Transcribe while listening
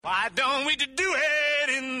Why don't we do it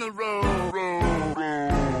in the road?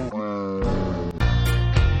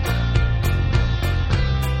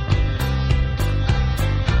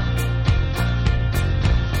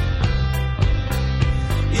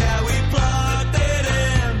 Yeah, we plugged it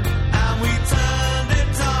in and we turned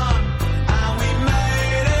it on and we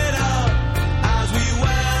made it up as we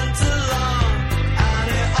went along, and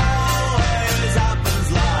it always happens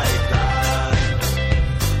like that.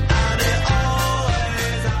 And it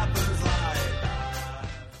always happens like that.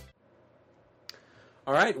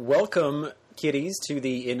 All right, welcome, kiddies, to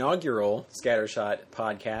the inaugural Scattershot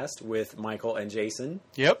podcast with Michael and Jason.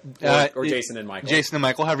 Yep. Or Jason and Michael. Jason and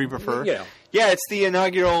Michael, however you prefer. You know. Yeah, it's the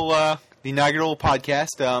inaugural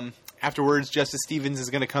podcast. Afterwards, Justice Stevens is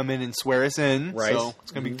going to come in and swear us in. Right. So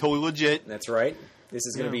it's going to be totally legit. That's right. This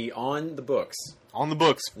is going to be on the books. On the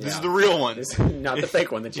books. This Yeah. is the real one. This, not the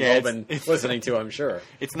fake one that you've Yeah, all been listening to, I'm sure.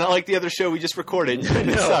 It's not like the other show we just recorded. It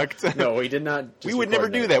No, sucked. no, we did not. We would never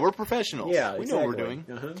do that. We're professionals. Yeah, we exactly. know what we're doing.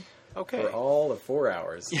 Uh-huh. Okay. For all of 4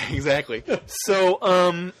 hours. Yeah, exactly.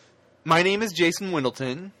 So, my name is Jason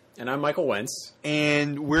Wendleton, And I'm Michael Wentz.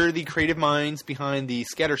 and we're the creative minds behind the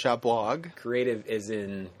Scattershot blog. Creative is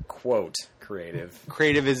in quote creative.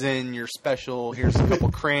 Creative is in your special. Here's a couple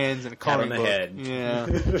crayons and a Pat on comic the book.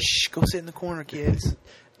 head. Yeah. Shh, go sit in the corner, kids.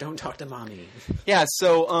 Don't talk to mommy. Yeah,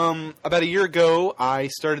 so about a year ago, I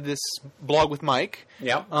started this blog with Mike.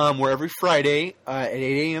 Yeah. Where every Friday at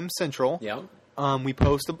 8 a.m. Central, Yeah. we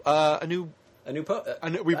post a new. A new post.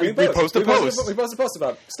 We post a post. We post a post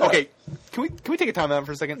about stuff. Okay, can we take a time out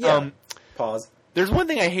for a second? Yeah. Pause. There's one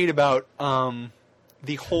thing I hate about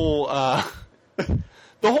the whole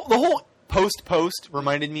the whole post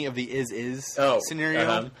reminded me of the is scenario.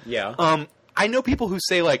 Uh-huh. Yeah. I know people who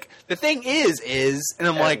say like the thing is, and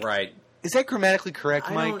I'm like, right. is that grammatically correct,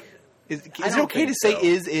 I Mike? don't- Is I it don't okay to think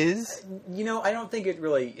say so. is? You know, I don't think it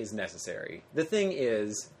really is necessary. The thing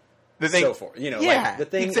is The thing, so forth. You know, yeah, like the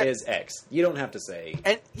thing is X. You don't have to say.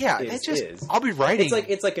 and yeah, is, it's just is. I'll be writing.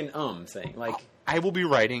 It's like an thing. Like I will be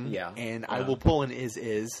writing, Yeah. and I Yeah. will pull an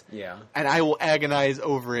is, yeah, and I will agonize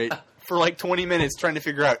over it for like 20 minutes trying to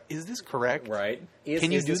figure out is this correct? right.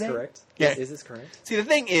 Can you is do this that? correct? Yeah. Is this correct? See, the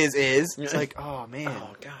thing is it's Yeah. like, oh man,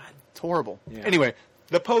 Oh God. it's horrible. Yeah. Anyway,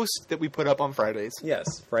 the post that we put up on Fridays, Yes.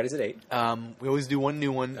 Fridays at 8. we always do one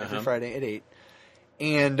new one every Uh-huh. Friday at 8.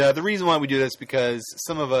 And the reason why we do this is because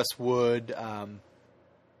some of us would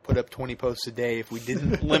put up 20 posts a day if we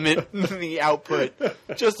didn't limit the output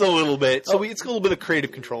just a little bit. So it's a little bit of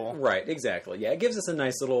creative control. Right. Exactly. Yeah. It gives us a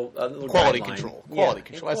nice little Quality guideline. control. Yeah, Quality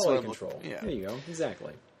control. That's Quality what I'm control. looking- yeah. There you go.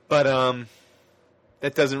 Exactly. But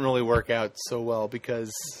that doesn't really work out so well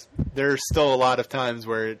because there's still a lot of times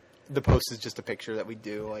where the post is just a picture that we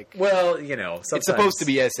do. Like, Well, you know, it's supposed to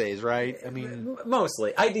be essays, right? I mean,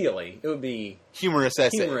 mostly. Ideally, it would be humorous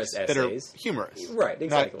essays, Humorous that are essays. humorous, Right,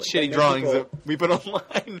 exactly. Not shitty And drawings people- that we put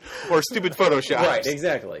online or stupid Photoshop. right.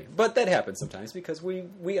 Exactly. But that happens sometimes because we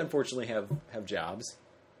unfortunately have jobs,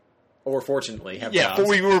 or fortunately have Yeah, jobs.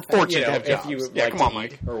 we were fortunate You know, to have jobs. If you Yeah, like come to on,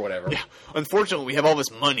 eat Mike. or whatever. Yeah, unfortunately, we have all this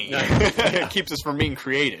money. Yeah. It keeps us from being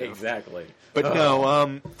creative. Exactly. But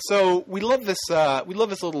no, so we love this. We love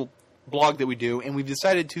this little blog that we do, and we've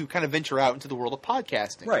decided to kind of venture out into the world of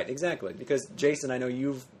podcasting. Right. Exactly. Because Jason, I know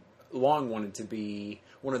you've long wanted to be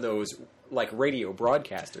one of those like radio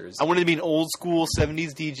broadcasters, I wanted to be an old school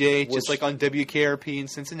 70s DJ, Which- just like on WKRP in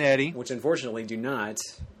Cincinnati. which unfortunately do not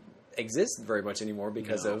exist very much anymore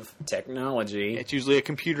because No. of technology. It's usually a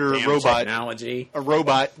computer Damn robot, technology a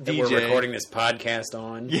robot that DJ. we're recording this podcast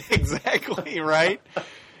on. Yeah, exactly, right?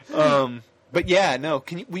 But yeah, no.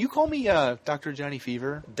 Will you call me Dr. Johnny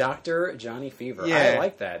Fever? Dr. Johnny Fever. Yeah, I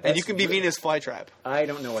like that. And That's you can be really- Venus Flytrap. I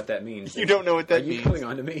don't know what that means. You don't know what that Are you means? coming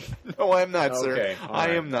on to me? No, I'm not, sir. Okay, all I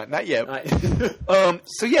right. am not yet. I-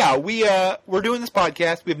 So yeah, we're doing this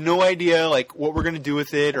podcast. We have no idea like what we're going to do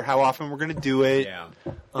with it or how often we're going to do it. yeah.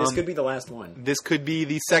 This could be the last one. This could be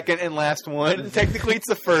the second and last one. Technically, it's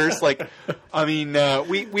the first. Like, I mean,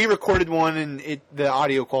 we recorded one and the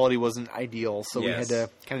audio quality wasn't ideal, so we Yes. had to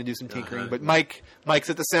kind of do some tinkering. Uh-huh. But Mike's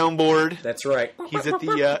at the soundboard. That's right. He's at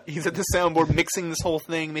the soundboard mixing this whole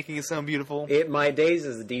thing, making it sound beautiful. My days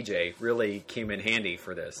as a DJ really came in handy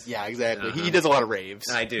for this. Yeah, exactly. Uh-huh. He does a lot of raves.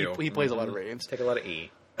 I do. He plays a lot of Mhm. raves. Take a lot of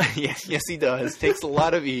E. yes, he does. Takes a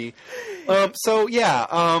lot of E. So yeah,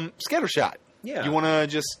 Scattershot. Yeah. You want to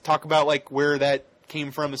just talk about like where that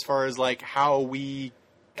came from, as far as like how we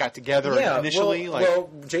got together initially?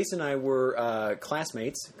 Well, Jason and I were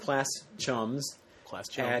classmates, class chums. Class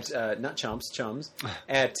chums. At not chums, chums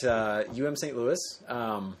at UM St. Louis.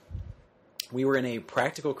 we were in a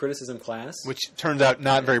practical criticism class. Which turns out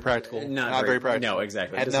not very practical. Not very practical. No,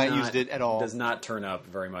 exactly. Had Does not used it at all. Does not turn up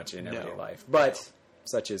very much in everyday No. life. But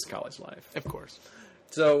such is college life. Of course.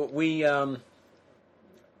 So we,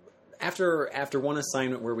 after one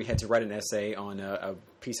assignment where we had to write an essay on a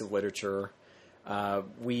piece of literature,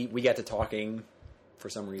 we got to talking for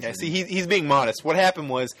some reason. Yeah, see, he's being modest. What happened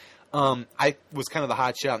was, I was kind of the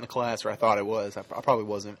hot shot in the class, or I thought I was. I probably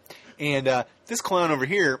wasn't. And this clown over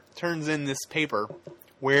here turns in this paper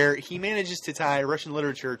where he manages to tie Russian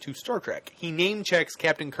literature to Star Trek. He name checks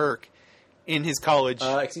Captain Kirk in his college.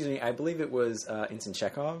 Excuse me, I believe it was Ensign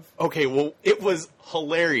Chekhov. Okay, well, it was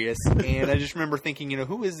hilarious, and I just remember thinking,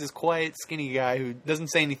 who is this quiet, skinny guy who doesn't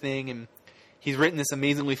say anything, and he's written this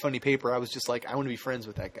amazingly funny paper. I was just like, I want to be friends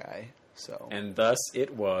with that guy. So, And thus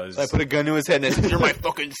it was. I put a gun to his head and I said, "You're my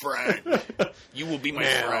fucking friend. You will be my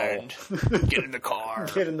friend. Get in the car.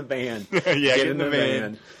 Get in the van. Get in the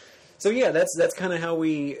van." So yeah, that's kind of how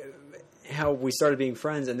we started being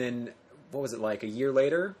friends, and then what was it like a year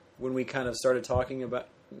later when we kind of started talking about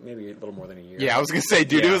maybe a little more than a year. Yeah, I was gonna say,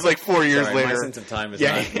 dude, Yeah. it was like 4 years Sorry, later. my sense of time is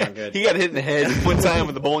yeah, not good. he got hit in the head one time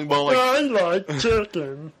with a bowling ball. Like, I like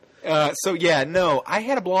chicken. so yeah, no, I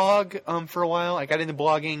had a blog for a while. I got into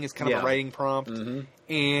blogging as kind of Yeah. a writing prompt, Mhm.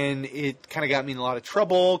 and it kind of got me in a lot of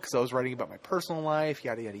trouble because I was writing about my personal life,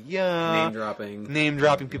 yada yada yada. Name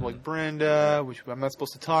dropping. People like Brenda, which I'm not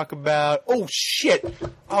supposed to talk about. Oh shit!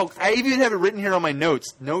 Oh, I even have it written here on my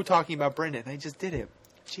notes. No talking about Brenda, and I just did it.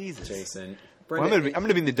 Jesus, Jason. Well, Brenda, I'm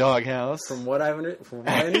gonna be in the doghouse. from what I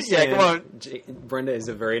understand, Yeah, come on. Brenda is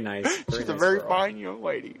a very nice. She's nice a very girl. fine young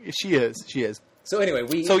lady. She is. She is. So anyway,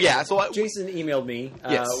 Jason emailed me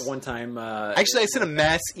Yes. one time. Actually, I sent a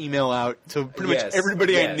mass email out to pretty Yes, much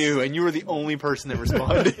everybody I yes. knew, and you were the only person that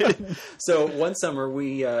responded. So one summer,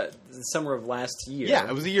 the summer of last year. Yeah,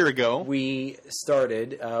 it was a year ago. We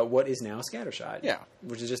started what is now Scattershot. Yeah.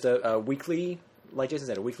 Which is just a weekly, like Jason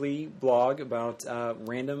said, a weekly blog about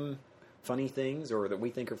random funny things or that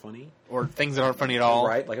we think are funny. Or things that aren't funny at all.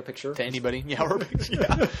 Right, like a picture. To anybody. Yeah, or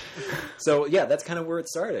yeah. So yeah, that's kind of where it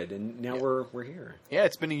started, and now we're here. Yeah,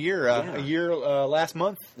 it's been a year. Yeah. A year last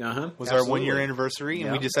month was our 1 year anniversary,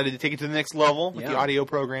 and we Yeah. decided to take it to the next level with the Yeah. audio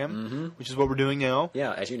program, which is what we're doing now.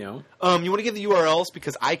 Yeah, as you know. You want to give the URLs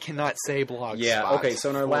because I cannot say blog. Yeah. spot Okay.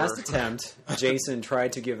 So in our for- last attempt, Jason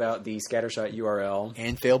tried to give out the Scattershot URL,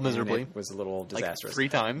 and failed and miserably, it was a little like disastrous 3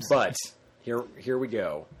 times. But here we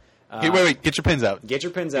go. Hey, wait, get your pens out. Get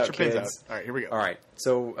your pens Get out, your pens kids. out. All right, here we go. All right.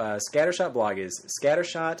 So Scattershot blog is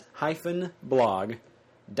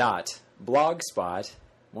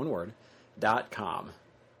scattershot-blog.blogspot.com.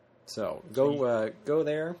 So go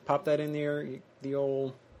there, pop that in there, the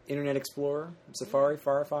old Internet Explorer, Safari,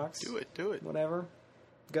 Firefox, Do it. whatever.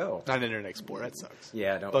 Go. Not Internet Explorer, that sucks.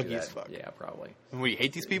 Yeah, don't Buggy do that. as fuck. Yeah, probably. And we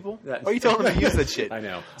hate these people? That- Why are you telling them to use that shit? I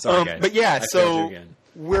know. Sorry, guys. But yeah, I failed so you again.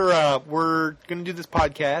 we're going to do this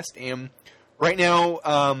podcast, and right now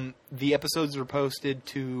the episodes are posted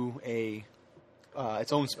to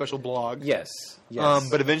its own special blog. Yes. Yes.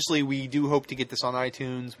 But eventually we do hope to get this on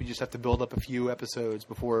iTunes. We just have to build up a few episodes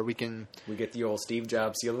before we can. we get the old Steve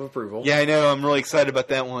Jobs seal of approval. Yeah, I know. I'm really excited about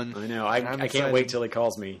that one. I know. I'm I can't excited. wait till he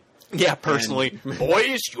calls me. Yeah, personally,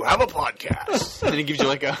 boys, you have a podcast, and it gives you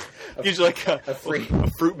like a free- a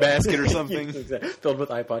fruit basket or something. Exactly. Filled with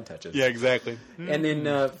iPod touches. Yeah, exactly. And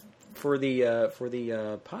then for the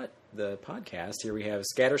podcast, here we have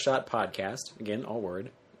Scattershot Podcast, again, all one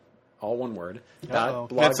word. Uh-oh.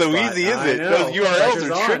 Blogspot. Not so easy, is I it? know. Those URLs Pressure's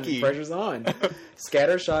are on. tricky. Pressure's on.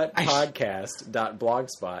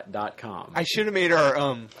 Scattershotpodcast.blogspot.com. I should have made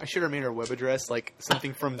our web address like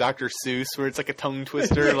something from Dr. Seuss, where it's like a tongue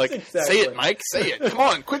twister. Yes, Like, exactly. say it, Mike. Say it. Come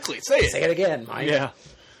on, quickly, say it. Say it again, Mike. Yeah.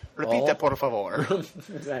 Repeat All- that, por favor.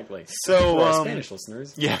 Exactly. So, for our Spanish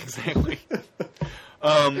listeners. Yeah, exactly.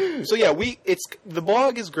 So yeah, the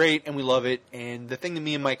blog is great and we love it. And the thing that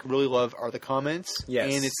me and Mike really love are the comments.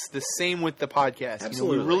 Yes. And it's the same with the podcast.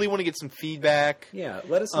 Absolutely. we really want to get some feedback. Yeah,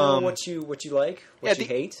 let us know what you like, what you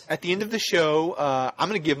hate. At the end of the show, I'm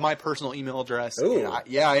going to give my personal email address. Ooh. And I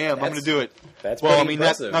am. I'm going to do it. That's well, I pretty mean,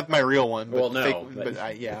 impressive. not my real one. But Well, no, fake,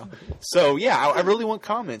 but- yeah. So yeah, I really want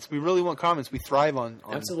comments. We really want comments. We thrive on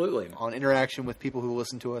Absolutely. on interaction with people who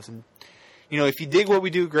listen to us. And if you dig what we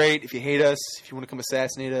do, great. If you hate us, if you want to come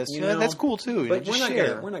assassinate us, that's cool too. But just we're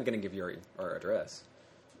share. not gonna give you our address.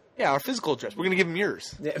 Yeah, our physical address. We're going to give them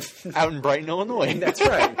yours. Yeah. Out in Brighton, Illinois. That's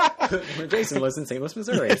right. Where Jason lives in St. Louis,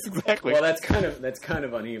 Missouri. Yes, exactly. Well, that's kind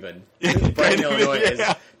of uneven. Yeah, Brighton, Illinois yeah. is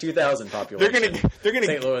 2,000 population. They're gonna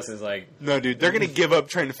St. Louis is like... no, dude. They're gonna give up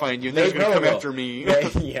trying to find you. And they're They gonna come probably will.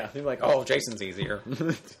 after me. Yeah, they're like, oh, Jason's easier.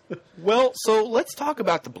 Well, so let's talk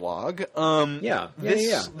about the blog.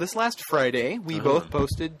 This last Friday, we both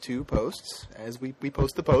posted 2 posts. As we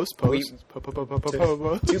post the post. Post.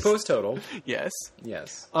 Two posts total. Yes.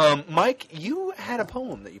 Yes. Mike, you had a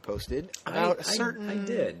poem that you posted about a certain I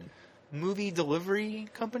did. movie delivery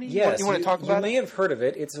company. Yes, you want to talk about? You may have heard of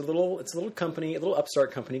it. It's a little company, a little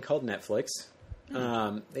upstart company called Netflix.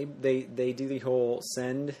 They do the whole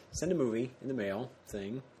send a movie in the mail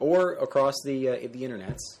thing, or across the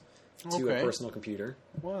internets to a personal computer.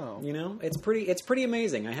 Wow. You know, it's pretty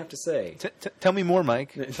amazing, I have to say. Tell me more,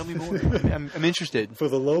 Mike. Tell me more. I'm interested. For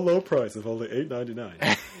the low price of only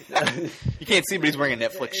 $8.99. You can't see, but he's wearing a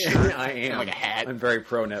Netflix shirt. I am. Like a hat. I'm very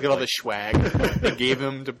pro Netflix. Look at all the swag they gave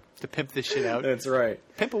him to pimp this shit out. That's right.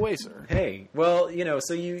 Pimp away, sir. Hey, well, you know,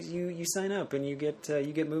 so you sign up and you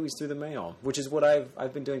get movies through the mail, which is what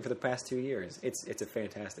I've been doing for the past 2 years. It's a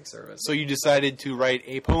fantastic service. So you decided to write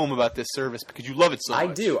a poem about this service because you love it so much. I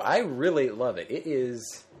do. I really love it. It is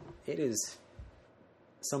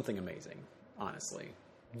something amazing, honestly.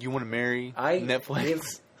 Do you want to marry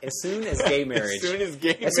Netflix? As soon as gay marriage,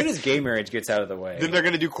 as soon as gay marriage gets out of the way, then they're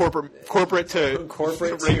going to do corporate to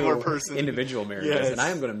regular person, individual marriages, yes. and I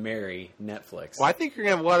am going to marry Netflix. Well, I think you're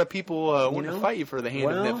going to have a lot of people wanting to fight you for the hand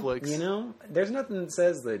of Netflix. You know, there's nothing that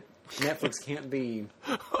says that Netflix can't be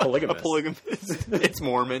polygamous. A polygamist. It's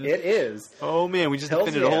Mormon. It is. Oh man, we just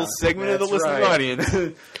offended a whole segment of the That's listening right.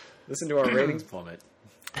 audience. Listen to our ratings plummet.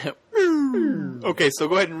 Okay, so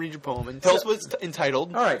go ahead and read your poem and tell us what it's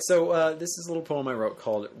entitled. All right, so this is a little poem I wrote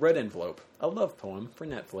called Red Envelope, a love poem for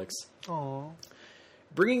Netflix. Aww.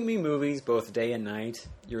 Bringing me movies both day and night,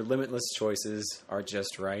 your limitless choices are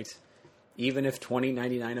just right. Even if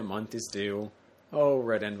 $20.99 a month is due, oh,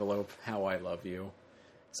 Red Envelope, how I love you.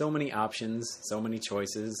 So many options, so many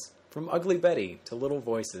choices, from Ugly Betty to Little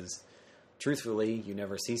Voices. Truthfully, you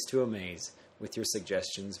never cease to amaze with your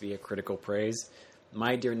suggestions via critical praise.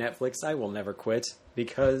 My dear Netflix, I will never quit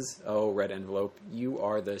because, oh, Red Envelope, you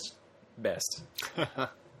are the best.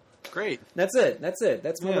 Great. That's it. That's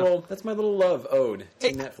my little love ode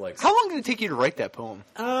to Netflix. How long did it take you to write that poem?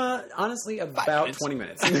 Honestly, about 20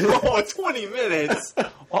 minutes. Oh, 20 minutes.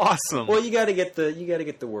 Awesome. Well, you got to get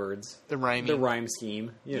the words, the rhyming, the rhyme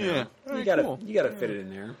scheme. You know, Yeah. All you right, cool. got to fit it in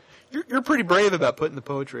there. You're pretty brave about putting the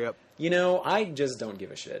poetry up. You know, I just don't give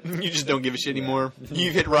a shit. You just don't give a shit anymore.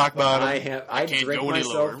 You've hit rock bottom. I can't drink go any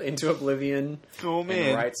myself lower. into oblivion. Oh man,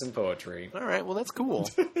 and write some poetry. All right, well that's cool.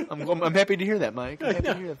 I'm happy to hear that, Mike. I'm happy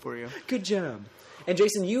to hear that for you. Good job. And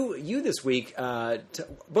Jason, you this week,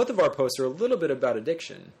 both of our posts are a little bit about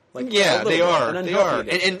addiction. Like Yeah, they are. An They unhealthy are.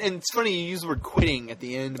 addiction. And it's funny you use the word quitting at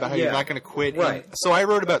the end about how Yeah. you're not going to quit. Right. And so I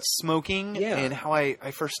wrote about smoking Yeah. and how I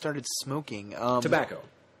first started smoking. Tobacco.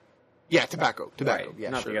 Yeah, tobacco. Right, Yeah,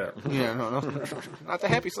 not sure. together. Yeah, no. Not the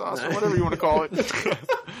happy sauce or whatever you want to call it.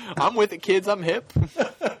 I'm with it, kids. I'm hip.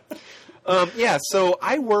 Yeah, so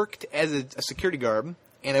I worked as a security guard,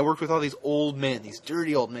 and I worked with all these old men, these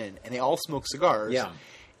dirty old men, and they all smoke cigars. Yeah.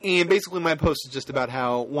 And basically my post is just about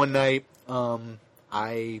how one night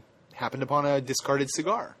I happened upon a discarded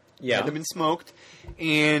cigar. Yeah. It had been smoked,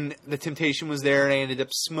 and the temptation was there, and I ended up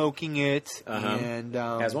smoking it. Uh-huh. And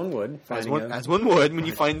As one would. as finding one, a- as one would when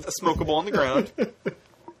you find a smokable on the ground.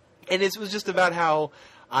 And it was just about how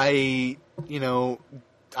I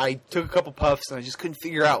took a couple puffs and I just couldn't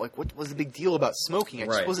figure out like what was the big deal about smoking. I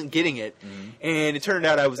just Right. wasn't getting it, and it turned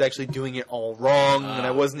out I was actually doing it all wrong, and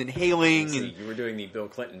I wasn't inhaling. See, And you were doing the Bill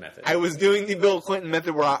Clinton method. I was doing the Bill Clinton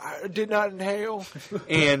method where I did not inhale.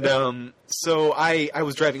 And so I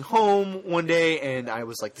was driving home one day, and I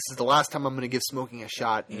was like, this is the last time I'm going to give smoking a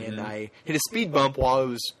shot. And I hit a speed bump while I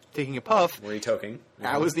was taking a puff. Were you toking?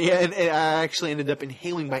 I was and I actually ended up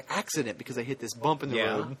inhaling by accident because I hit this bump in the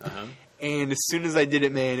Yeah. road. Uh-huh. And as soon as I did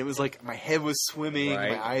it, man, it was like my head was swimming,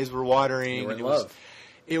 Right. my eyes were watering. You were in and love.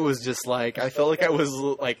 it was just like I felt like I was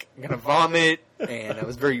like gonna vomit, and I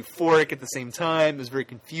was very euphoric at the same time. It was very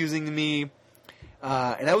confusing to me,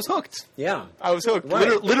 and I was hooked. Yeah. I was hooked,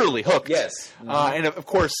 Right. literally hooked. Yes. And of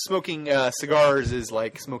course, smoking cigars is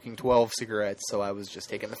like smoking 12 cigarettes. So I was just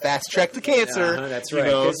taking the fast track to cancer. That's you right.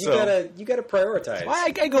 know, 'Cause so- you gotta prioritize.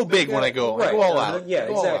 I go big when I go. Right. I go all out. Yeah,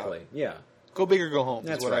 Go all out. exactly. Yeah. Go big or go home.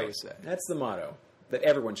 That's is what right. I always say. That's the motto that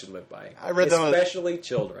everyone should live by. I read that on- especially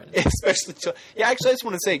children. Especially, yeah. Actually, I just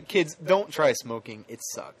want to say, kids, don't try smoking. It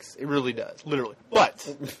sucks. It really does, literally. But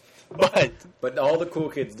But all the cool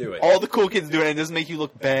kids do it. all the cool kids do it, and it doesn't make you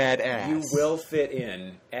look badass. You will fit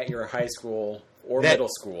in at your high school or That- middle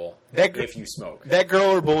school that gr- if you smoke. That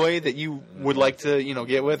girl or boy that you would like to,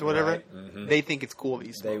 get with, whatever, Right, mhm. they think it's cool that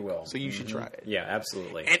you smoke. They will. So you should try it. Yeah,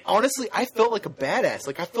 absolutely. And honestly, I felt like a badass.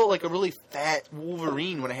 Like, I felt like a really fat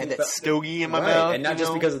Wolverine when I had that stogie in my Right, mouth. and not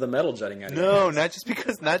just because of the metal jutting out of your No, hands. not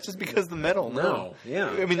just because the metal. No, yeah.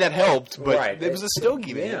 I mean, that helped, but Right. it was a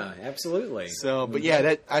stogie, man. Yeah, absolutely. So, but yeah,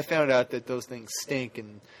 that I found out that those things stink,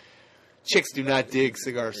 and chicks do not dig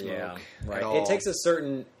cigar smoke. Yeah, right. At all. It takes a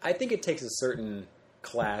certain. I think it takes a certain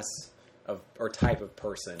class of or type of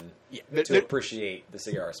person Yeah, to appreciate the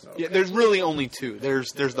cigar smoke. Yeah, there's really only two.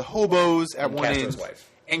 There's the hobos at And one Castro's end, wife.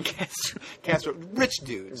 and Castro, rich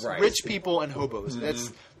dudes, Right. rich people, and hobos.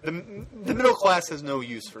 That's the middle class has no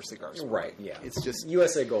use for cigar smoke. Right. Yeah. It's just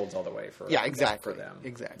USA Gold's all the way for. yeah, exactly For them.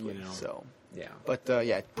 exactly. You know? So, Yeah. but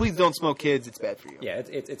yeah, please don't smoke, kids. It's bad for you. Yeah.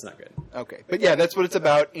 It's not good. Okay, but yeah, that's what it's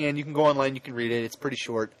about, and you can go online. You can read it. It's pretty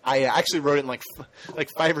short. I actually wrote it in like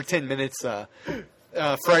 5 or 10 minutes.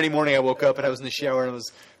 Friday morning, I woke up and I was in the shower and I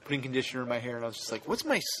was putting conditioner in my hair, and I was just like, "What's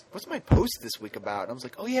my post this week about?" And I was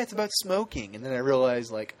like, "Oh yeah, it's about smoking." And then I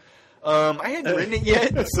realized like, I hadn't written it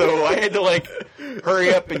yet, so I had to like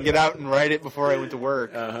hurry up and get out and write it before I went to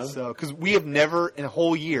work. Uh-huh. So because we have never in a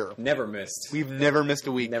whole year Never missed. we've never missed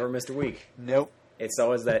a week. Never missed a week. Nope. It's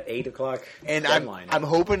always that 8 o'clock And deadline. I'm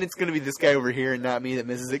hoping it's going to be this guy over here and not me that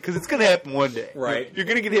misses it, because it's going to happen one day. Right. You're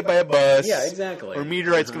going to get hit by a bus. Yeah, exactly. Or a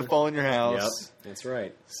meteorite's going to Uh-huh. fall in your house. Yep. That's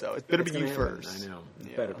right. So it better It's be you gonna happen. first. I know. It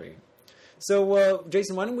Yeah. better be. So,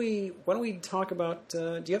 Jason, why don't we talk about?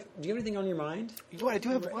 Do you have anything on your mind? You know what? I do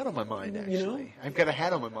have a lot on my mind, actually. You know? I've got a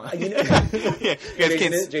hat on my mind. You know- yeah, you guys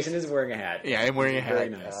can't Jason is wearing a hat. yeah, I'm wearing a hat. Very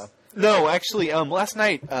nice. No, actually, last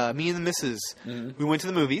night, me and the missus, we went to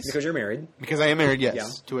the movies. Because you're married. Because I am married, yes, Yeah.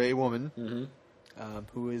 to a woman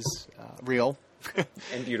who is real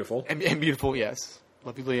And beautiful. and beautiful, yes.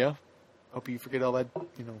 Love you, Leah. Hope you forget all that,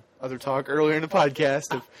 other talk earlier in the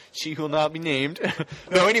podcast of she who will not be named.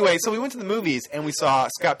 No, anyway, so we went to the movies and we saw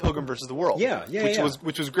Scott Pilgrim versus the World. Yeah,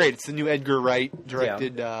 which was great. It's the new Edgar Wright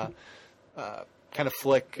directed kind of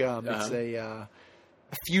flick. It's a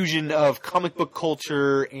fusion of comic book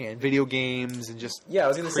culture and video games and just Yeah, I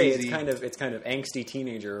was going to say crazy. it's kind of angsty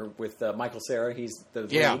teenager with Michael Cera. He's the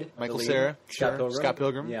Yeah, lead. Michael the lead. Cera, Scott sure. Pilgrim. Scott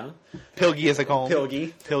Pilgrim. Yeah, Pilgy, as I call him.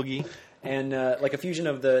 Pilgy. Pilgy. And like a fusion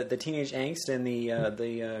of the teenage angst and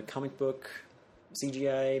the comic book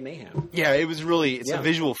CGI mayhem. Yeah, it was really, it's Yeah. a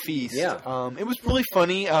visual feast. Yeah. It was really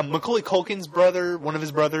funny. Macaulay Culkin's brother, one of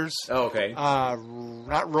his brothers, Oh, okay.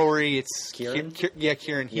 not Rory, it's Kieran?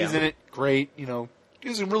 Kieran. He's Yeah. in it. Great. It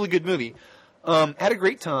was a really good movie. Had a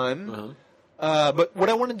great time. Uh-huh. But what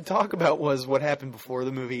I wanted to talk about was what happened before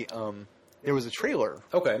the movie. There was a trailer.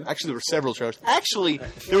 Okay. Actually, there were several trailers. Actually,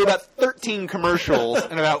 there were about 13 commercials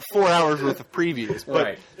and about 4 hours worth of previews. But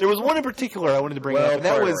Right. there was one in particular I wanted to bring Well, up, and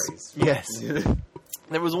that priorities. was yes.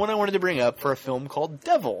 There was one I wanted to bring up for a film called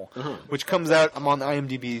Devil, Uh-huh. which comes out. I'm on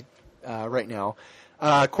IMDb right now.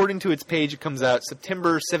 According to its page, it comes out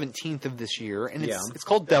September 17th of this year, and Yeah. it's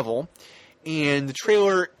called Devil. And the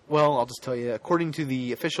trailer, well, I'll just tell you. According to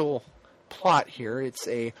the official plot here, it's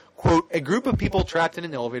a quote: a group of people trapped in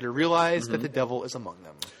an elevator realize that the devil is among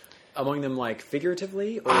them. Among them, like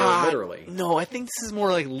figuratively or literally. No, I think this is more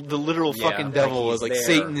like the literal Yeah, fucking like devil he's is like there.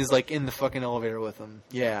 Satan is like in the fucking elevator with them.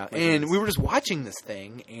 Yeah, and we were just watching this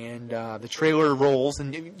thing, and the trailer rolls.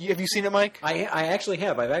 And have you seen it, Mike? I actually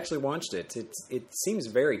have. I've actually watched it. It seems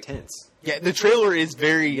very tense. Yeah, the trailer is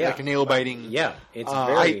very Yeah. like a nail biting. Yeah, it's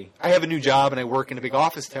very. I have a new job and I work in a big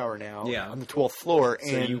office tower now. Yeah. on the 12th floor.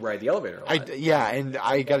 So And you ride the elevator a lot. and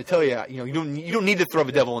I got to tell you, you don't need to throw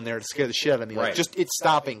the devil in there to scare the shit out of me. Like, Right. just it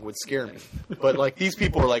stopping would scare me. But like these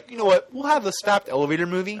people are like, you know what? We'll have the stopped elevator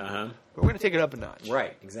movie. Uh-huh. But we're gonna take it up a notch.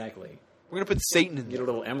 Right, exactly. We're gonna put Satan in Get there. a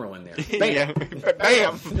little emerald in there. Bam,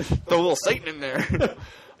 bam, throw a little Satan in there.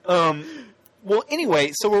 Well,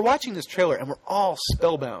 anyway, so we're watching this trailer and we're all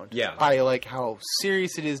spellbound Yeah. by like how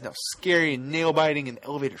serious it is, and how scary and nail biting, and the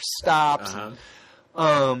elevator stops.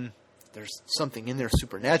 Uh-huh. There's something in there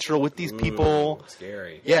supernatural with these people. Ooh,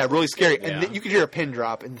 scary. Yeah, really scary. Yeah. And then you could hear a pin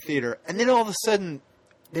drop in the theater, and then all of a sudden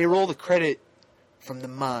they roll the credit from the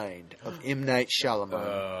mind of M. Night Shyamalan.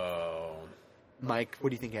 Oh. Mike, what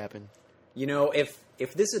do you think happened? You know, if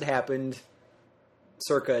this had happened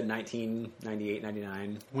circa 1998,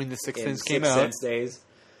 99, When The Sixth in Sense came Sixth out. Sense days,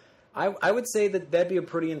 I would say that'd be a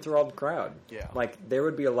pretty enthralled crowd. Yeah. Like, there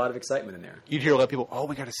would be a lot of excitement in there. You'd hear a lot of people, "Oh,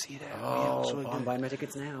 we got to see that." Yeah, it's really I'm good." buying my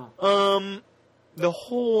tickets now. The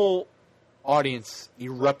whole audience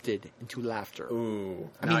erupted into laughter. Ooh,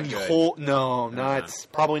 I not mean, good.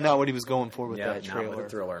 probably not what he was going for with Yeah, that not trailer. with the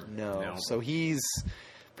thriller. No. No. So he's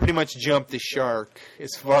pretty much jumped the shark as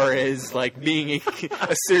far as like being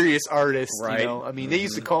a serious artist. Right. You know, I mean, they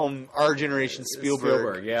used to call him our generation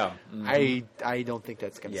Spielberg. yeah. Mhm. I don't think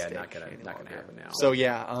that's gonna stick. not gonna happen now. So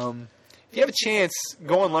yeah, if you have a chance,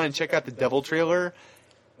 go online and check out the Devil trailer.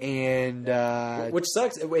 And Which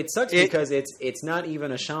sucks. It sucks because it's not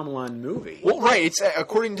even a Shyamalan movie. well, right. It's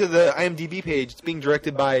according to the IMDb page, it's being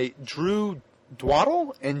directed by Drew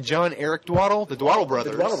Dwaddle and John Eric Dwaddle, the Dwaddle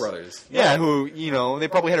brothers. The Dwaddle brothers. Yeah, who they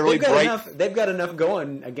probably had a really bright. They've got enough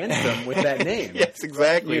going against them with that name. Yes,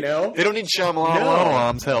 exactly. You know? They don't need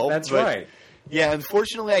Shyamalan's help. That's but- right. Yeah,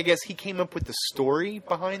 unfortunately, I guess he came up with the story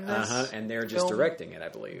behind this. And they're just film. directing it, I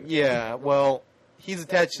believe. Yeah, well, he's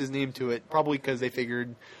attached his name to it, probably because they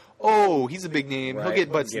figured, oh, he's a big name, he'll Right,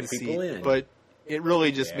 get butts get in the people seat. in. But it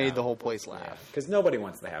really just Yeah. made the whole place laugh. Because nobody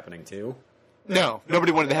wants The Happening 2. No,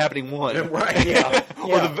 nobody wanted The Happening 1. Right, yeah.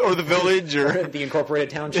 or the Village, or The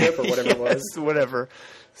Incorporated Township, or whatever it was. Yes, whatever.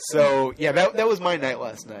 So, yeah, that was my night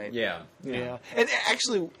last night. Yeah. Yeah. And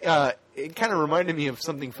actually, it kind of reminded me of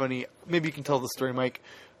something funny. Maybe you can tell the story, Mike.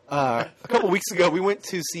 A couple weeks ago, we went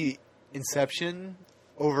to see Inception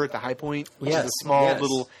over at the High Point, which Yes, is a small yes.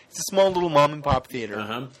 little mom and pop theater.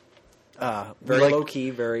 Uh-huh. We Very like- low key,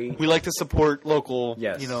 very... We like to support local,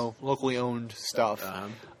 Yes. locally owned stuff.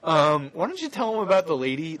 Uh-huh. Why don't you tell them about the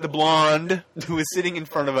lady, the blonde, who was sitting in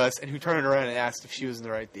front of us and who turned around and asked if she was in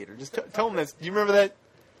the right theater? Just tell them that. Do you remember that?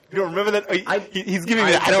 You don't remember that? Oh, he's giving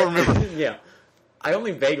me that. I don't remember. Yeah. I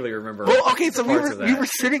only vaguely remember. Well, okay, so we parts of were that.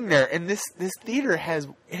 sitting there, and this theater has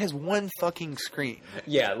one fucking screen.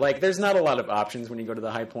 Yeah, like there's not a lot of options when you go to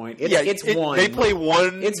the High Point. It's, Yeah, it's one. They play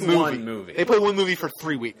one. It's movie. one movie. They play one movie for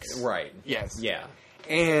 3 weeks. Right. Yes. Yeah.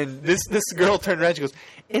 And this girl turned around. She goes,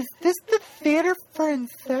 "Is this the theater for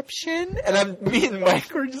Inception?" And me and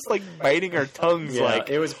Mike were just like biting our tongues. Yeah, Like,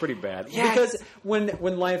 it was pretty bad. Yeah, Because when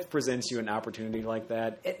life presents you an opportunity like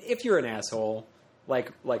that, if you're an asshole,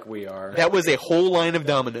 like we are, that was a whole line of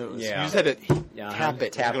dominoes. Yeah. You just had to yeah, tap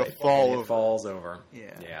it. tap It's it, gonna fall and over. it falls over. Yeah.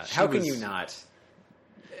 Yeah. She How can was- you not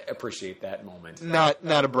appreciate that moment? Not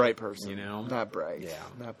a bright person. You know? Not bright. Yeah.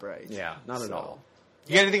 Not bright. Yeah, not at So. all.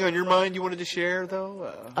 You got anything on your mind you wanted to share,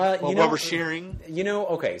 though? You know- while we're sharing? You know,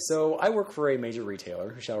 okay, so I work for a major retailer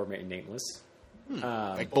who shall remain nameless.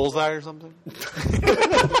 Like Bullseye or something?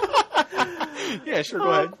 Yeah, sure, go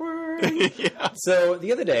ahead. Yeah. So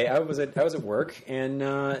the other day, I was at work, and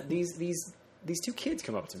these two kids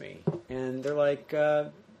come up to me, and they're like,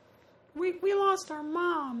 "We lost our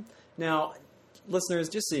mom." Now, listeners,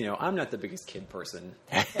 just so you know, I'm not the biggest kid person.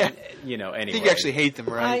 Anyway, I think you actually hate them,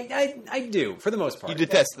 right? I do for the most part. You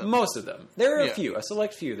detest them. Most of them. There are Yeah. a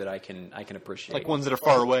select few that I can appreciate. Like ones that are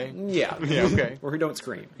far away? Yeah. Yeah, okay. or who don't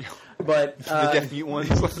scream. But The deaf mute ones?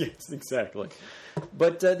 yes, exactly.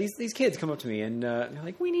 But these kids come up to me and they're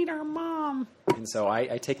like, "We need our mom," and so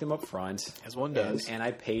I take them up front, As one does. and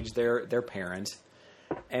I page their parent,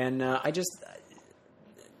 and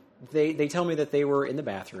they tell me that they were in the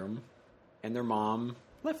bathroom, and their mom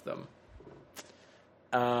left them,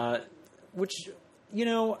 which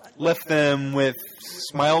Left them with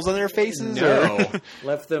smiles on their faces? no, Or?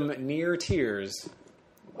 left them near tears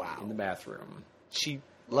Wow. in the bathroom. She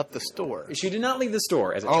left the store. She did not leave the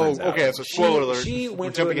store, as it Oh, turns out. okay, so spoiler alert. She We're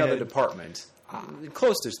went to jumping another ahead. department,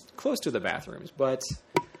 close to the bathrooms. But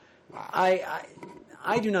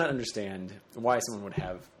I do not understand why someone would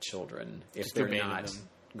have children if Just they're abandon not them.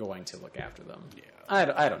 going to look after them. Yeah.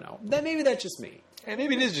 I don't know. Maybe that's just me. And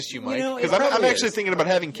maybe it is just you, Mike. know, it Because I'm probably actually is. thinking about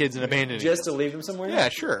having kids and abandoning Just them. to leave them somewhere. Yeah,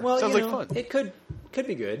 sure. Well, Sounds you like know, fun. It could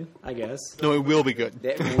be good, I guess. No, it will be good.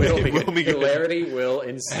 It will be It good. will be good. Hilarity will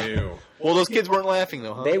ensue. Well, those kids weren't laughing,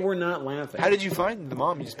 though, huh? They were not laughing. How did you find the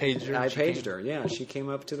mom? You just paged her? I She paged came? her. Yeah, she came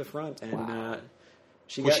up to the front and Wow.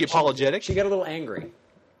 she Was she apologetic? She got a little angry.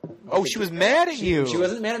 Oh, she was mad at you. She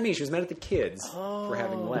wasn't mad at me. She was mad at the kids for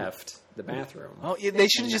having Oh. left the bathroom. Oh, yeah, they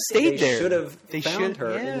should have just stayed there. They should have They found should-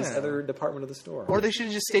 her in this yeah. other department of the store. Or they should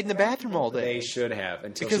have just stayed in the bathroom all day. They should have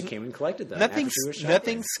until Because she came and collected them. Nothing, after she was shopping.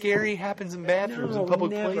 nothing scary happens in bathrooms No, in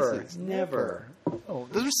public never, places. never. Oh,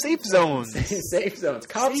 those are safe zones. Safe zones.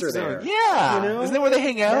 Cops Safe are there. zones. Yeah. You know? Isn't that where they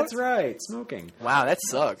hang out? That's right. Smoking. Wow, that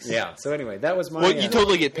sucks. Yeah. So anyway, that was my. Well, you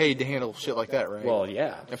totally get paid to handle shit like that, right? Well,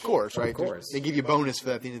 yeah. of course, right? Of course. They give you a bonus for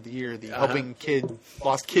that at the end of the year. The Uh-huh. helping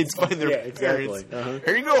lost kids find their Yeah, exactly. parents. Uh-huh.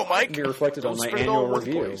 Here you go, Mike. Be reflected on Don't my spend it all annual in one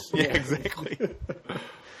review. place. Yeah, exactly.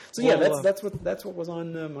 So yeah, Well, that's what was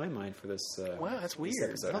on my mind for this. Wow, that's this weird.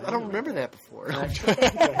 episode. I don't remember that before.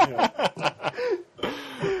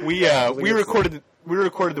 Yeah. we recorded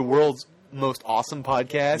the world's most awesome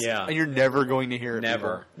podcast, Yeah. and you're never going to hear it.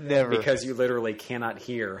 Never. before. Never. Because you literally cannot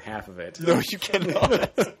hear half of it. No, you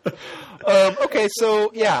cannot. Okay,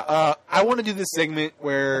 so yeah, I want to do this segment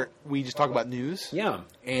where we just talk about news. Yeah.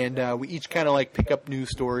 And we each kind of like pick up news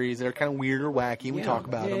stories that are kind of weird or wacky. We Yeah. talk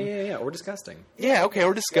about them. Yeah. Or disgusting. Yeah, okay,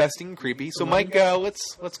 or disgusting and creepy. So, Mike,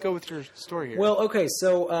 let's go with your story here. Well, okay,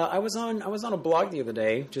 so I was on a blog the other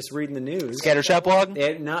day, just reading the news. Scattershot blog.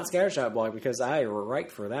 Not Scattershot blog, because I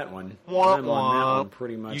write for that one. Wah, I'm on that wah. one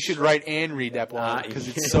pretty much. You should write and read that blog because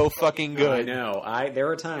yeah. it's so fucking good. I know. There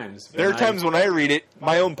are times. There are when times when I read it,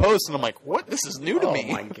 my own post, and I'm like, "What? This is new to oh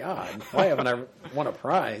me. my god! Why haven't I won a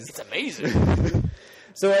prize?" It's amazing."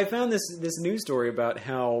 So I found this news story about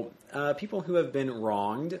how people who have been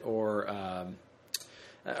wronged or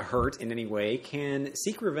hurt in any way can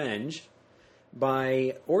seek revenge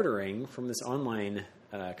by ordering from this online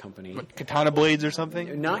company. Katana blades or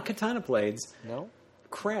something? Not katana blades, No.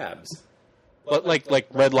 crabs. But like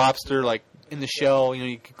Red Lobster, like in the shell,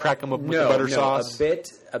 you can crack them up with the butter sauce.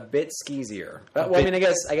 a bit skeezier. Well, I mean, I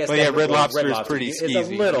guess. Well, yeah, technically, Red Lobster is pretty It's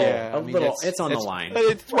skeezy. a little, Yeah, I a mean, little. It's on the line.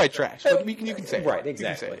 It's white trash. But you can say it. Right, You can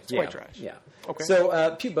exactly. say it. It's yeah, white trash. Yeah. Okay.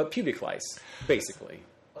 So, but pubic lice, basically,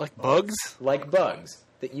 Like bugs? like bugs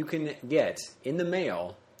that you can get in the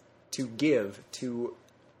mail to give to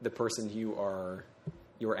the person you're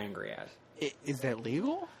angry at. Is that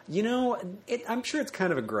legal? You know, I'm sure it's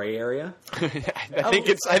kind of a gray area. I think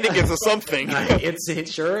it's a something. It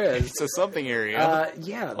sure is. It's a something area.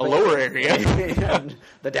 Yeah, A lower area.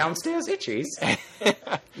 The downstairs itchies.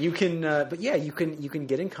 You can, but yeah, you can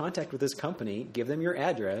get in contact with this company, give them your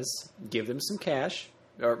address, give them some cash,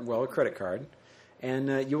 or a credit card,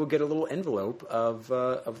 and you will get a little envelope of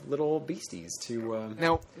little beasties to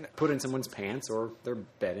Now, put in someone's pants or their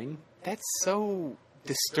bedding. that's so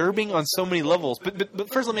disturbing on so many levels.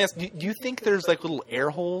 But first, let me ask: do you think there's like little air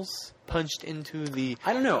holes punched into the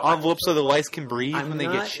I don't know. envelope so the lice can breathe I'm when they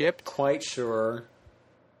not get shipped? quite sure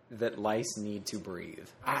that lice need to breathe.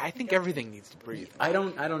 I think everything needs to breathe. I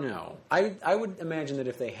don't know. I would imagine that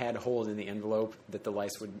if they had holes in the envelope, that the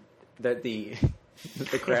lice that the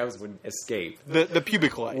crabs would escape. The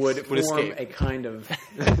pubic lice Would form escape. a kind of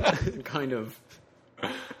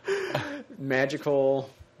magical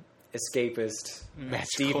escapist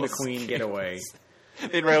Steve Magical McQueen getaway.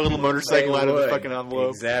 They'd ride a little motorcycle They out of the would. fucking envelope.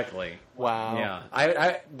 Exactly. Wow. Yeah.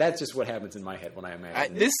 I that's just what happens in my head when I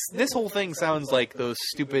imagine it. This whole thing sounds like those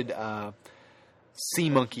stupid sea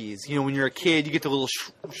monkeys. You know, when you're a kid, you get the little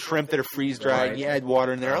shrimp that are freeze dried, Right. and you add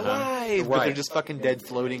water, and they're alive, but Right. they're just fucking dead,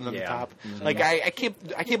 floating on the Yeah. top. Mhm. Like I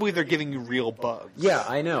can't believe they're giving you real bugs. Yeah,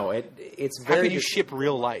 I know. It's How very can you ship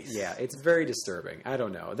real lice? Yeah, it's very disturbing. I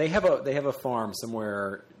don't know. They have a farm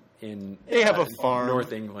somewhere in They have a farm.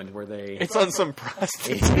 North England where they It's on some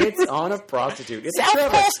prostitute. it's on a prostitute. It's South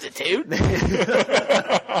traveling. prostitute.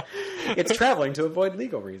 It's traveling to avoid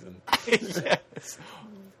legal reasons. Yes.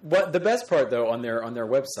 What the best part though on their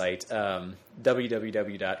website,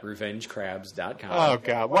 www.revengecrabs.com. Oh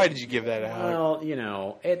God, why did you give that out?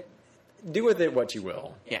 Well, do with it what you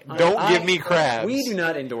will. Yeah, don't give me crabs. We do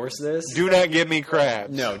not endorse this. Do not give me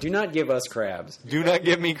crabs. No, do not give us crabs. Do not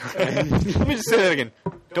give me crabs. Let me just say that again.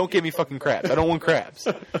 Don't give me fucking crabs. I don't want crabs.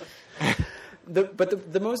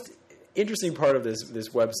 The most interesting part of this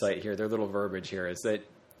website here, their little verbiage here, is that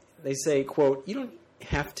they say, quote, "You don't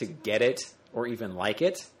have to get it or even like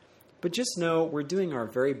it, but just know we're doing our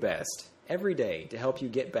very best every day to help you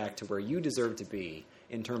get back to where you deserve to be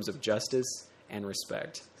in terms of justice and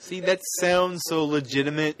respect." See, that sounds so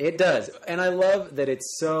legitimate. It does, and I love that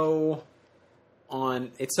it's so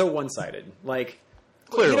one-sided. Like,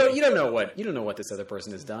 Clearly. you don't know what this other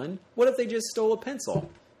person has done. What if they just stole a pencil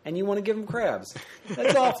and you want to give them crabs?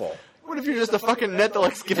 That's awful. What if you're just a fucking net that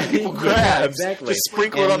likes giving people Yeah, crabs? exactly. Just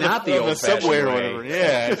sprinkle And it on not the the subway or old-fashioned whatever. way.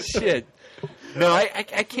 Yeah, shit. No, I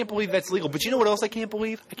can't believe that's legal. But you know what else I can't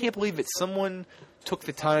believe? I can't believe that someone took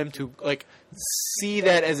the time to see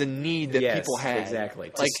that as a need that Yes, people had. exactly.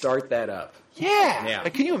 To Like, start that up. yeah. Yeah.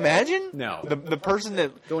 Like, can you imagine? No. The person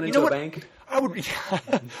that Going you into know a what? bank? I would.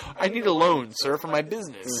 I need a loan, sir, for my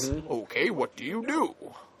business. Mm-hmm. Okay, what do you do?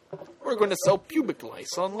 We're going to sell pubic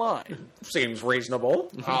lice online. Seems reasonable.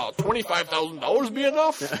 $25,000 be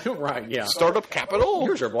enough? Right, yeah. Startup capital?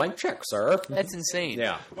 Here's your blank check, sir. That's insane.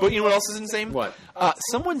 Yeah. But you know what else is insane? What?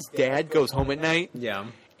 Someone's dad goes home at night, Yeah.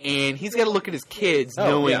 and he's got to look at his kids Oh,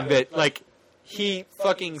 knowing yeah. that, he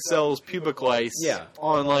fucking sells pubic lice Yeah.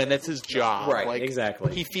 online. That's his job. Right,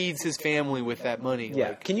 exactly. He feeds his family with that money.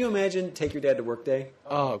 Yeah. Can you imagine take your dad to work day?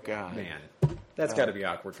 Oh, God. Man. That's got to be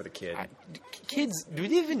awkward for the kid. Kids, do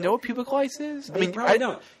they even know what pubic lice is? They probably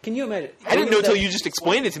don't. Can you imagine? I didn't know until you just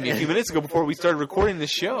explained it to me a few minutes ago before we started recording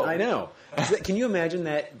this show. I know. Can you imagine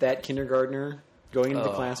that kindergartner going into the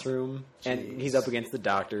classroom and he's up against the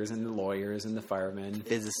doctors and the lawyers and the firemen,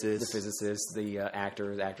 Physicists. the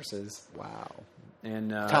actors, actresses. Wow.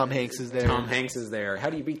 And Tom Hanks is there. Tom Hanks is there. How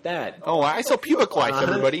do you beat that? Oh, I saw pubic lice,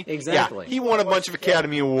 everybody. Exactly. Yeah, he won a bunch of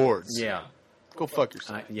Academy Awards. Yeah. Go fuck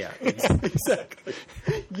yourself. Yeah. Exactly.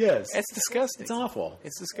 Yes. That's disgusting. It's awful.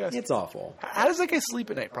 It's disgusting. It's awful. How does that guy sleep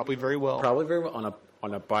at night? Probably very well. Probably very well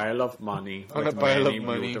on a pile of money. On with a pile many of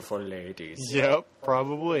money. beautiful ladies. Yep,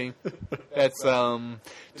 probably. That's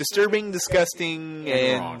disturbing, disgusting,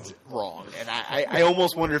 and wrong. And I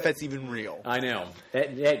almost wonder if that's even real. I know.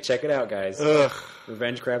 Yeah, check it out, guys. Ugh.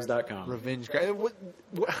 RevengeCrabs.com. Revenge. What?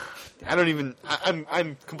 I don't even.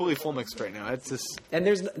 I'm completely flummoxed right now. It's just. And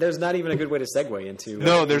there's not even a good way to segue into.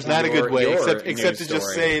 No, there's not a good way your except to just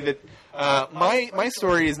say that my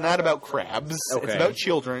story is not about crabs. Okay. It's about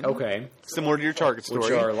children. Okay. Similar to your Target story.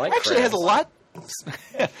 Which are like actually has a lot.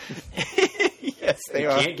 Yes, they You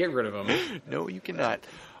are. can't get rid of them. No, you cannot.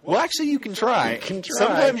 Well, actually, you can try. You can try.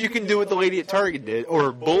 Sometimes you can do what the lady at Target did,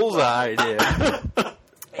 or Bullseye did,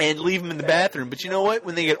 and leave them in the bathroom. But you know what?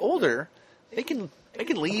 When they get older, they can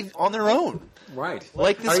leave on their own. Right.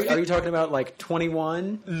 Like this. Are you talking about like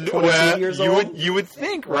 21, 22 Well, years you old? you would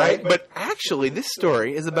think, right? Right. But actually, this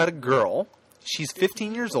story is about a girl. She's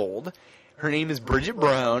 15 years old. Her name is Bridget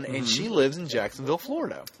Brown, and she lives in Jacksonville,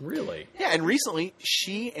 Florida. Really? Yeah, and recently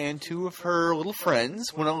she and two of her little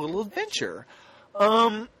friends went on a little adventure.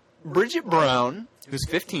 Bridget Brown, who's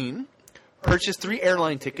 15, purchased 3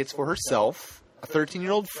 airline tickets for herself, a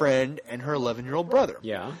 13-year-old friend, and her 11-year-old brother.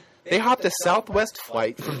 Yeah. They hopped a Southwest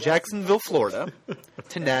flight from Jacksonville, Florida,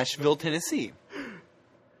 to Nashville, Tennessee.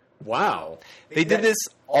 Wow. They did this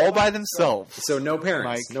all by themselves. So no parents.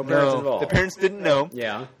 Mike, No parents involved. The parents didn't know.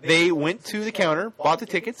 Yeah. They went to the counter, bought the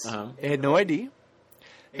tickets. Uh-huh. They had no ID.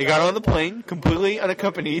 They got on the plane completely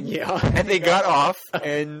unaccompanied. Yeah. And they got off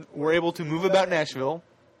and were able to move about Nashville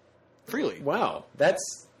freely. Wow. That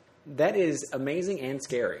is amazing and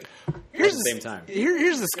scary Here's at the same time.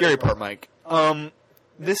 Here's the scary part, Mike.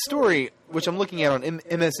 This story, which I'm looking at on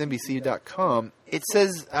MSNBC.com, it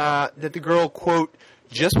says that the girl, quote,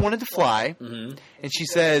 just wanted to fly, and she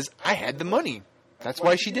says, I had the money. That's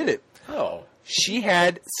why she did it. Oh. She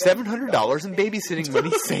had $700 in babysitting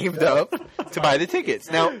money saved up to buy the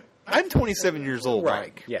tickets. Now, I'm 27 years old,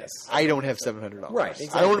 Right. Mike. Yes. I don't have $700. Right,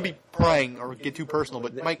 I don't want to exactly. be prying or get too personal,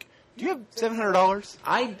 but Mike, do you have $700?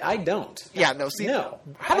 I don't. Yeah, no, see, No.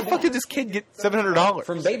 how the fuck did this kid get $700?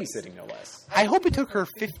 From babysitting, no less. I hope it took her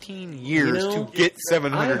 15 years You know, to get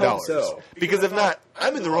 $700. I hope so. Because if not,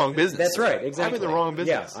 I'm in the wrong business. That's right. Exactly. I'm in the wrong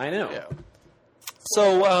business. Yeah, I know. Yeah.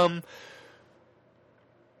 So,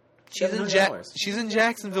 $700. she's in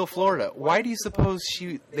Jacksonville, Florida. Why do you suppose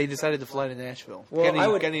they decided to fly to Nashville? Well, Got any- I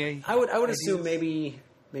would got any assume ideas?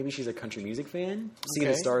 maybe she's a country music fan. See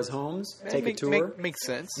Okay. the Stars Homes, take a tour. Makes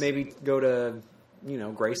sense. Maybe go to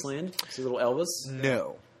Graceland, see little Elvis.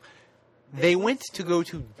 No. They went to go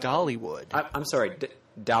to Dollywood. I'm sorry,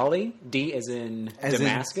 Dolly? D as in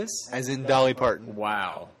Damascus? As in Dolly Parton.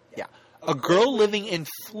 Wow. Yeah. A girl living in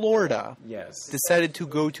Florida Yes. decided to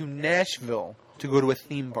go to Nashville to go to a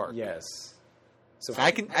theme park. Yes. So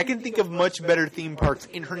I can think of much better theme parks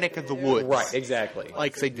in her neck of the woods. right, exactly.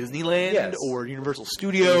 Like, say, Disneyland Yes. or Universal Things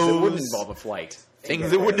Studios. that wouldn't involve a flight.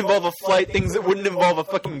 Things that wouldn't involve a flight. Things that wouldn't involve a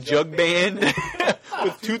fucking jug band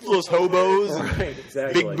with toothless hobos. Right,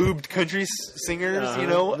 exactly. Big boobed country singers, Uh-huh, you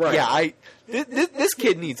know? right. Yeah, this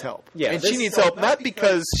kid needs help. Yeah, and she this- needs help not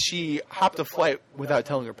because she hopped a flight without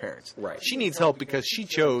telling her parents. Right. She needs help because she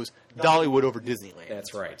chose Dollywood over Disneyland.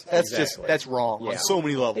 That's right. That's exactly. that's wrong on Yeah. so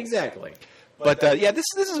many levels. Exactly. But yeah, this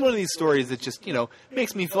is one of these stories that just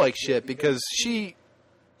makes me feel like shit because she's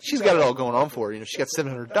got it all going on for her. She got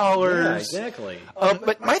 $700. Yeah, exactly.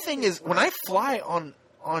 But my thing is when I fly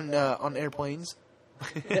on airplanes,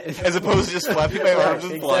 as opposed to just flapping my arms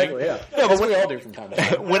and flying. Exactly, yeah. Yeah, but That's what we all do from time to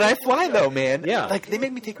time. when I fly though, man, Yeah. like they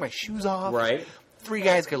make me take my shoes off. Right. 3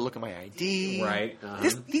 guys got to look at my ID. Right, uh-huh.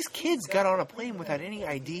 These kids got on a plane without any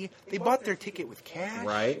ID. They bought their ticket with cash.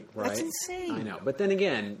 Right. That's insane. I know. But then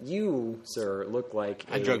again, you, sir, look like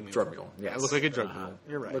a drug mule. drug mule. Yes. I look like a drug mule.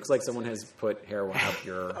 You're right. Looks like someone has put heroin up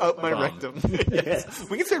your Up my bum. rectum. Yes.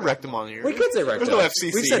 We can say rectum on here. We could say rectum. There's no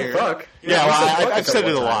FCC We've said here. fuck. Yeah, we well, said fuck I've said it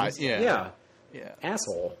a couple lot. times. Yeah. Yeah. Yeah.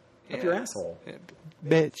 Asshole. Up Yeah. your asshole.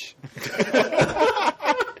 Bitch.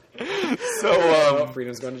 So, Oh,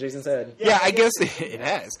 freedom's going to Jason's head. yeah, I guess it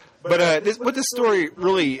has. But what this story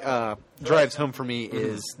really drives home for me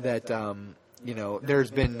is that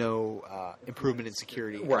there's been no improvement in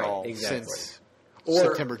security Right, at all exactly. since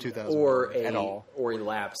September 2000 at all. or a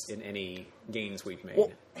lapse in any gains we've made.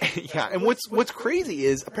 Well, yeah, and what's crazy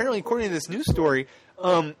is apparently, according to this news story,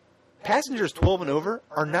 passengers 12 and over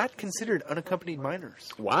are not considered unaccompanied minors.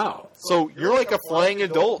 Wow. So you're like a flying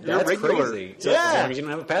adult. You're That's regular. crazy. So as long as you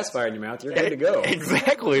don't have a pacifier in your mouth, you're good to go.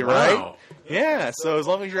 Exactly, right? Wow. Yeah, so as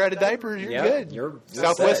long as you're out of diapers, you're Yeah, good. you're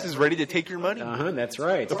Southwest set. is ready to take your money. Uh-huh, that's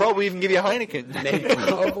right. They'll probably even give you a Heineken. They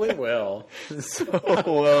probably will. So,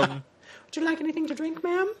 Would you like anything to drink,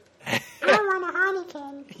 ma'am? I want a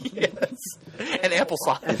Heineken. yes. And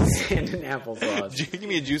applesauce. And an applesauce. Give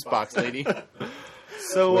me a juice box, lady.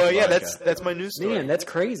 So, With yeah, vodka. that's my news story. Man, that's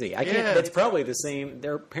crazy. I can't. Yeah. That's probably the same.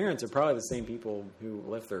 Their parents are probably the same people who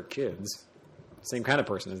left their kids. Same kind of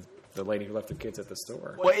person as the lady who left their kids at the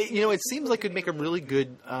store. Well, it seems like it'd make a really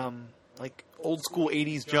good, like, old school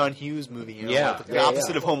 80s John Hughes movie. Yeah. Like the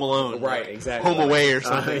opposite of Home Alone. Right, like exactly. Home Away or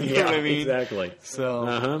something. You know what I mean? Exactly.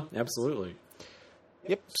 So, Absolutely.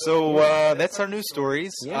 yep. So, that's our news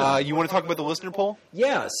stories. Yeah. You want to talk about the listener poll?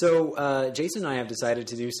 Yeah. So Jason and I have decided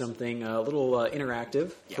to do something a little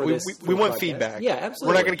interactive. For We, this, we, for we the want podcast. feedback. Yeah, absolutely.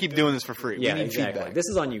 We're not going to keep doing this for free. Yeah, we need exactly. feedback. This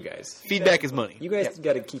is on you guys. Feedback is money. You guys Yeah.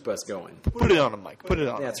 got to keep us going. Put it on him, Mike. Put it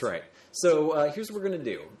on. That's right. So here's what we're going to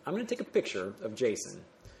do. I'm going to take a picture of Jason,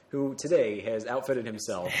 who today has outfitted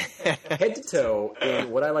himself head to toe in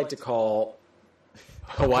what I like to call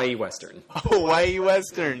Hawaii Western. Hawaii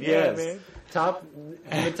Western. Yeah, Yes. man.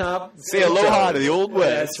 The top. Say aloha to the Old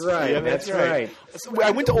West. That's right. Yeah, that's right. So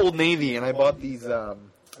I went to Old Navy and I bought these. I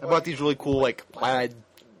bought these really cool like plaid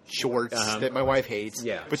shorts that my wife hates.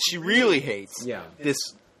 Yeah. But she really hates. Yeah. This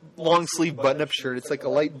long sleeve button up shirt. It's like a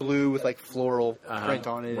light blue with like floral print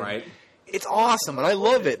on it. Right. It's awesome and I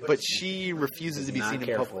love it, but she refuses to be not seen in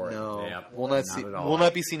care public. for it. No, Yeah, will not not see. at all. Will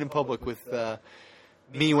not be seen in public with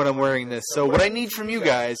me when I'm wearing this. So what I need from you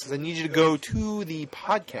guys is I need you to go to the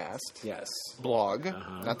podcast Yes. blog,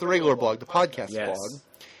 not the regular blog, the podcast Yes. blog.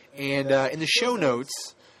 And in the show notes,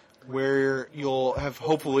 where you'll have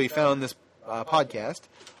hopefully found this podcast,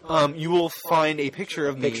 you will find a picture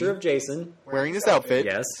of me Picture of Jason. wearing this outfit.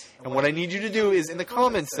 Yes. And what I need you to do is in the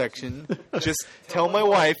comments section, just tell my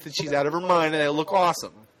wife that she's out of her mind and I look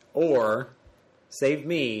awesome. Or save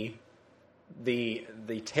me the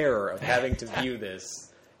terror of having to view this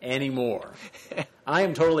anymore. I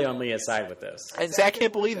am totally on Leah's side with this. I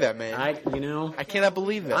can't believe that, man. I cannot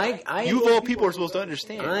believe that. I- you of all people are supposed to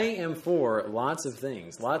understand. I am for lots of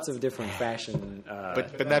things, lots of different fashion.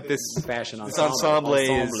 but not this fashion This ensemble.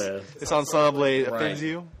 ensemble offends Right.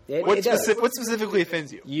 you. It What does. what specifically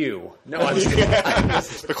offends you? You. No, I'm just kidding.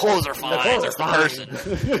 The clothes are fine. clothes are It's the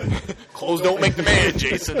person. Clothes don't make the man,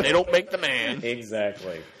 Jason. They don't make the man.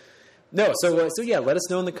 Exactly. No, so yeah, let us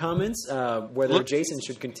know in the comments whether Look- Jason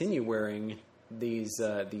should continue wearing these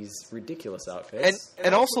ridiculous outfits.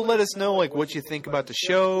 And also let us know like what you think about the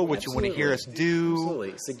show, what you want to hear us do.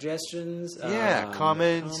 Absolutely. Suggestions. Yeah,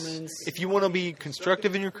 comments. If you want to be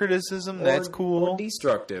constructive in your criticism, or- that's cool. Or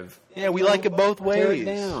destructive. Yeah, we like it both ways. Tear it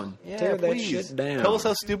down. Yeah, Tear that please. shit down. Tell us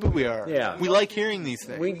how stupid we are. Yeah. We like hearing these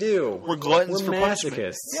things. We do. We're gluttons for punishment.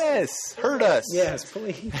 masochists. Yes, hurt us. Yes,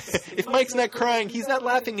 please. If Mike's not crying, he's not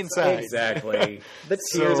laughing inside. Exactly. The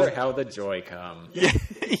tears So- are how the joy come. Yeah,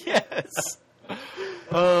 yes.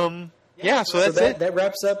 Yeah, so that's so it. that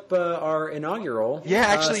wraps up our inaugural Yeah,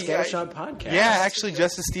 actually, Scattershot podcast. Yeah, actually,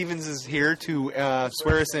 Justice Stevens is here to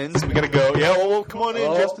swear us in, so we gotta go. Yeah, well, come on in,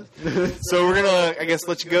 Oh. Justice. So we're gonna, I guess,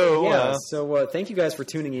 let you go. Yeah, so thank you guys for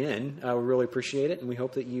tuning in. We really appreciate it, and we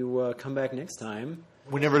hope that you come back next time.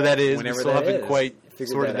 whenever that is, Whenever we still that haven't is. quite Figured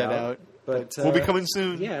sorted that that out. out. But We'll be coming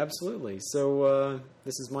soon. Yeah, absolutely. So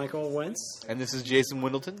this is Michael Wentz And this is Jason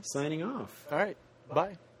Windleton. signing off. All right,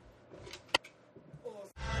 bye.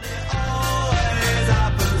 Always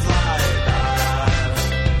happens like that.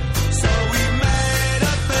 So we made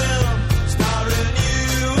a film starring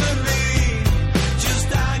you and me, just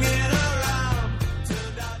hanging around.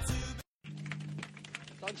 Turned out to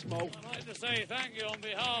I'd like to say thank you on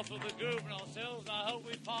behalf of the group and ourselves, and I hope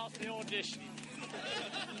we pass the audition.